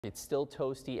It's still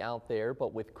toasty out there,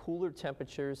 but with cooler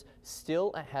temperatures still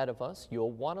ahead of us,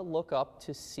 you'll want to look up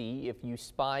to see if you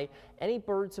spy any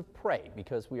birds of prey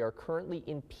because we are currently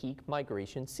in peak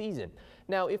migration season.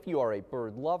 Now, if you are a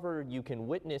bird lover, you can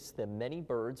witness the many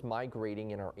birds migrating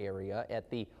in our area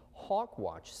at the Hawk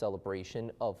Watch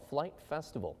celebration of Flight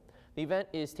Festival. The event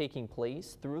is taking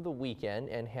place through the weekend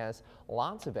and has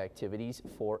lots of activities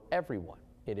for everyone.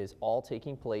 It is all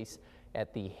taking place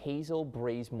at the Hazel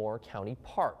Bazemore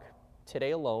Park.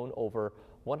 Today alone, over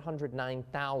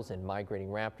 109,000 migrating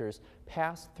raptors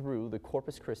passed through the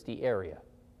Corpus Christi area.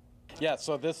 Yeah,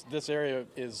 so this area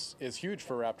is huge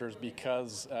for raptors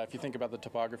because if you think about the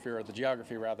topography or the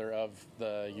geography rather of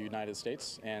the United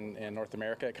States and North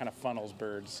America, it kind of funnels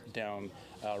birds down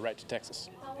right to Texas.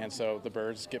 And so the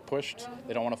birds get pushed.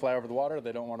 They don't want to fly over the water.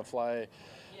 They don't want to fly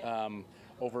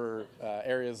over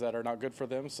areas that are not good for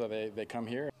them, so they come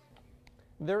here.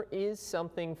 There is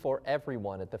something for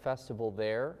everyone at the festival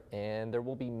there, and there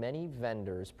will be many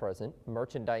vendors present,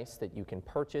 merchandise that you can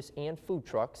purchase, and food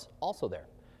trucks also there.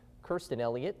 Kirsten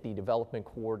Elliott, the Development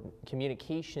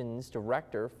Communications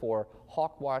Director for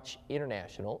Hawkwatch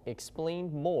International,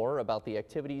 explained more about the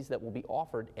activities that will be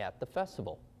offered at the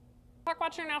festival.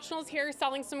 Hawkwatch International is here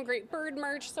selling some great bird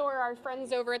merch. So are our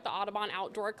friends over at the Audubon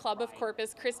Outdoor Club of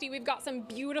Corpus Christi. We've got some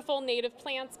beautiful native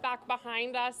plants back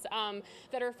behind us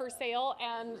that are for sale,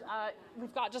 and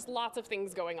we've got just lots of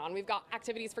things going on. We've got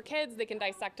activities for kids. They can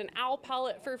dissect an owl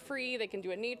pellet for free. They can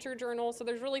do a nature journal. So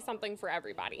there's really something for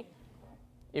everybody.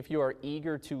 If you are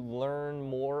eager to learn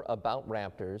more about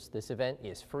raptors, this event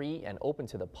is free and open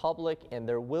to the public, and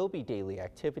there will be daily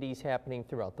activities happening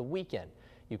throughout the weekend.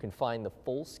 You can find the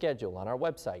full schedule on our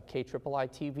website,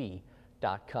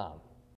 KIIITV.com.